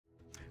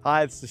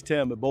Hi, this is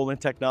Tim at Bolin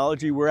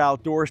Technology. We're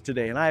outdoors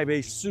today and I have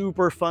a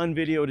super fun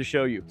video to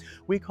show you.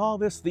 We call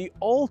this the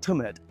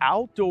ultimate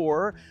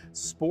outdoor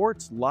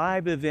sports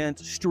live event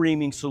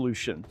streaming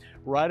solution.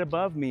 Right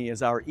above me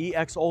is our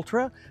EX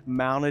Ultra.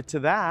 Mounted to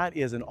that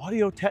is an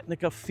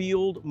Audio-Technica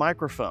field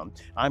microphone.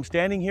 I'm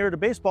standing here at a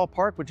baseball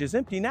park, which is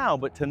empty now,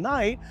 but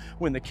tonight,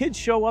 when the kids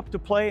show up to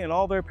play and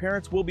all their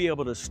parents will be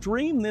able to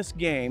stream this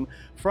game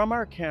from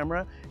our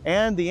camera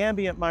and the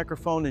ambient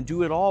microphone and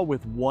do it all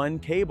with one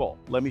cable.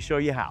 Let me show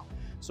you how.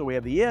 So we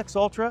have the EX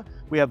Ultra,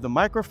 we have the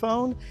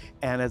microphone,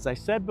 and as I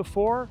said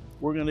before,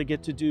 we're going to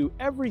get to do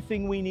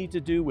everything we need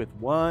to do with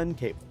one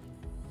cable.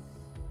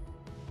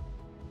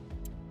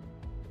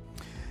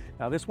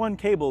 Now this one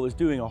cable is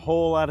doing a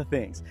whole lot of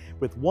things.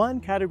 With one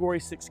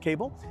Category 6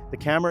 cable, the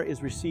camera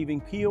is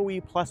receiving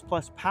PoE++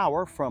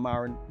 power from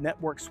our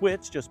network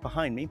switch just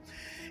behind me.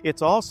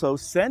 It's also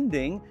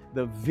sending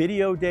the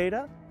video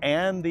data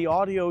and the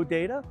audio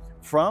data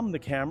from the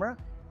camera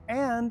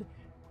and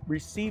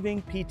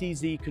receiving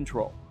PTZ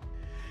control.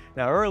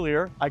 Now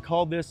earlier, I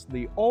called this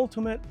the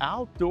ultimate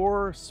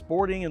outdoor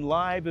sporting and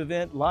live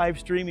event live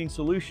streaming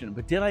solution,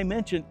 but did I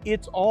mention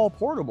it's all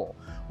portable?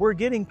 We're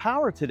getting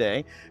power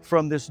today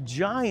from this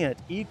giant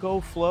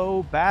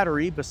EcoFlow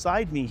battery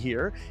beside me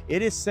here.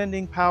 It is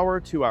sending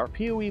power to our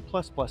PoE++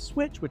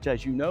 switch, which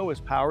as you know is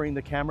powering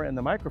the camera and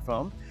the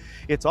microphone.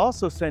 It's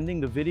also sending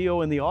the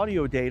video and the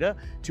audio data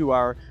to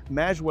our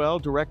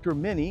Magwell Director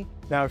Mini.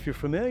 Now if you're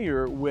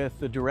familiar with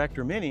the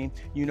Director Mini,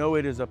 you know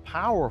it is a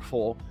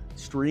powerful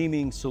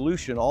streaming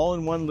solution all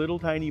in one little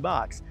tiny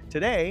box.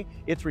 Today,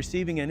 it's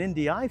receiving an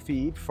NDI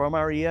feed from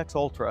our EX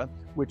Ultra,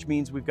 which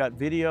means we've got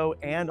video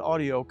and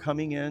audio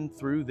coming in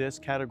through this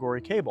category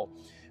cable.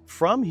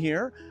 From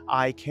here,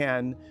 I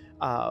can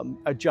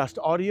adjust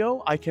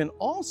audio. I can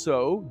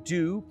also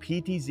do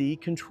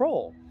PTZ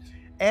control.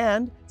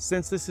 And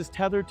since this is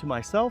tethered to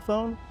my cell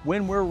phone,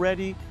 when we're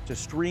ready to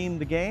stream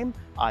the game,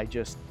 I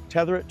just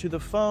tether it to the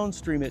phone,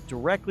 stream it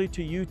directly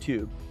to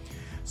YouTube.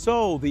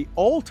 So the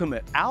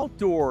ultimate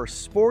outdoor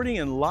sporting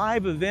and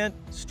live event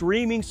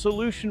streaming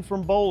solution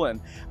from Bolin,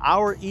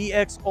 our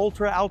EX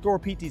Ultra outdoor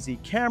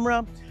PTZ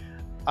camera,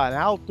 an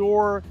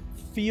outdoor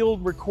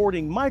field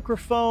recording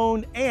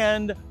microphone,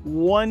 and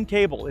one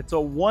cable. It's a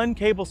one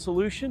cable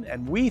solution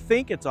and we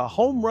think it's a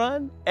home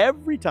run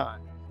every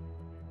time.